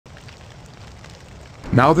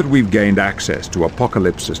Now that we've gained access to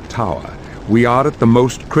Apocalypse's tower, we are at the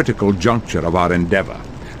most critical juncture of our endeavor.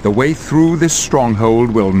 The way through this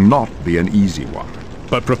stronghold will not be an easy one.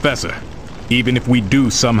 But Professor, even if we do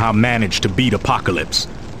somehow manage to beat Apocalypse,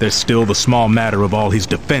 there's still the small matter of all his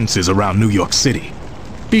defenses around New York City.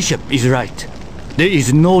 Bishop is right. There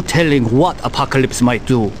is no telling what Apocalypse might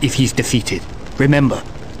do if he's defeated. Remember,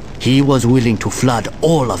 he was willing to flood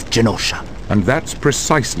all of Genosha. And that's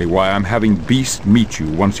precisely why I'm having Beast meet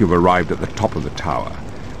you once you've arrived at the top of the tower.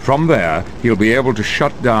 From there, he'll be able to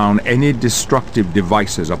shut down any destructive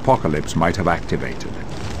devices Apocalypse might have activated.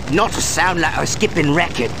 Not to sound like a skipping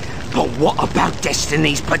record, but what about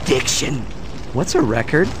Destiny's prediction? What's a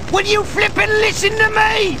record? Will you flippin' listen to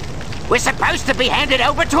me? We're supposed to be handed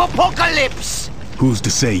over to Apocalypse! Who's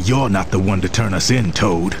to say you're not the one to turn us in,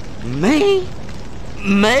 Toad? Me?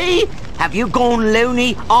 Me? Have you gone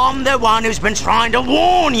loony? I'm the one who's been trying to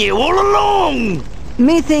warn you all along!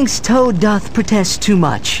 Methinks Toad doth protest too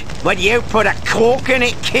much. Would you put a cork in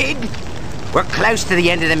it, kid? We're close to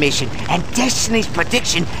the end of the mission, and Destiny's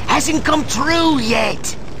prediction hasn't come true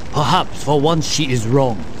yet. Perhaps for once she is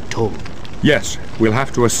wrong, Toad. Yes, we'll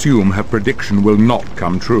have to assume her prediction will not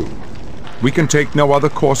come true. We can take no other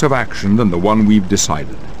course of action than the one we've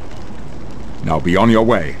decided. Now be on your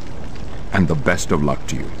way, and the best of luck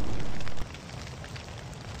to you.